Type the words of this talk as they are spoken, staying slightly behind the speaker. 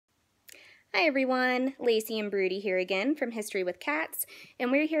Hi everyone, Lacey and Brutie here again from History with Cats,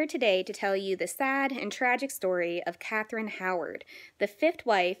 and we're here today to tell you the sad and tragic story of Catherine Howard, the fifth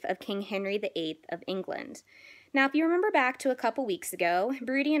wife of King Henry VIII of England. Now, if you remember back to a couple weeks ago,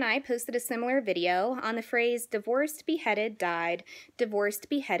 Brutie and I posted a similar video on the phrase divorced, beheaded, died, divorced,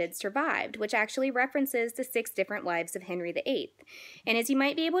 beheaded, survived, which actually references the 6 different wives of Henry VIII. And as you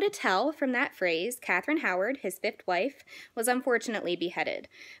might be able to tell from that phrase, Catherine Howard, his fifth wife, was unfortunately beheaded.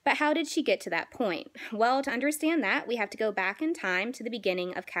 But how did she get to that point? Well, to understand that, we have to go back in time to the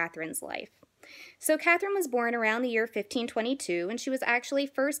beginning of Catherine's life. So Catherine was born around the year 1522, and she was actually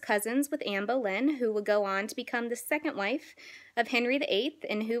first cousins with Anne Boleyn, who would go on to become the second wife of Henry VIII,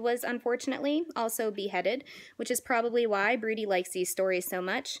 and who was unfortunately also beheaded, which is probably why Brutie likes these stories so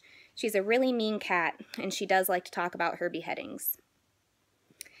much. She's a really mean cat, and she does like to talk about her beheadings.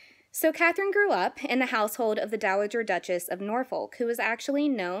 So Catherine grew up in the household of the Dowager Duchess of Norfolk, who was actually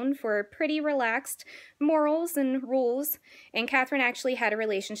known for pretty relaxed morals and rules, and Catherine actually had a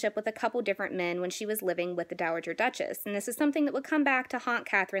relationship with a couple different men when she was living with the Dowager Duchess, and this is something that would come back to haunt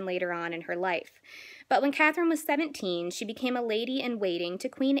Catherine later on in her life. But when Catherine was 17, she became a lady-in-waiting to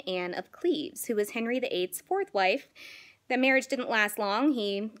Queen Anne of Cleves, who was Henry VIII's fourth wife. The marriage didn't last long,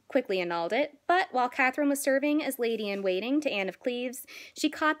 he quickly annulled it, but while Catherine was serving as lady-in-waiting to Anne of Cleves, she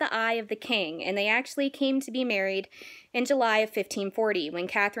caught the eye of the king, and they actually came to be married in July of 1540, when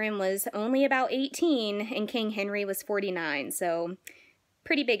Catherine was only about 18 and King Henry was 49, so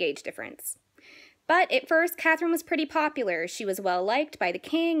pretty big age difference. But at first, Catherine was pretty popular. She was well-liked by the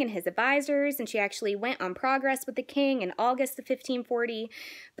king and his advisors, and she actually went on progress with the king in August of 1540,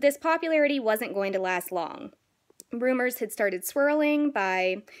 but this popularity wasn't going to last long. Rumors had started swirling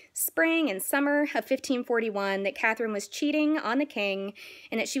by spring and summer of 1541 that Catherine was cheating on the king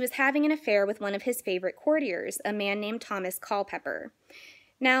and that she was having an affair with one of his favorite courtiers, a man named Thomas Culpeper.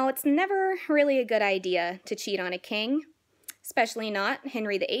 Now, it's never really a good idea to cheat on a king, especially not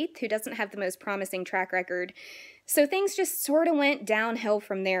Henry VIII, who doesn't have the most promising track record. So things just sort of went downhill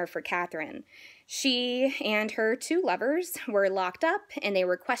from there for Catherine. She and her 2 lovers were locked up and they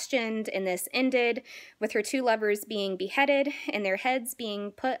were questioned, and this ended with her 2 lovers being beheaded and their heads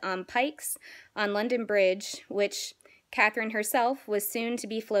being put on pikes on London Bridge, which Catherine herself was soon to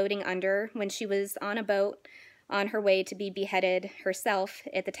be floating under when she was on a boat on her way to be beheaded herself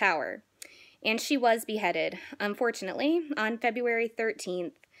at the Tower. And she was beheaded, unfortunately, on February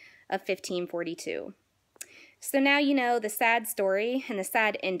 13th of 1542. So now you know the sad story and the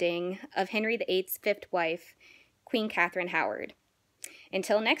sad ending of Henry VIII's fifth wife, Queen Catherine Howard.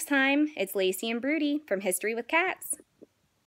 Until next time, it's Lacey and Brutie from History with Cats.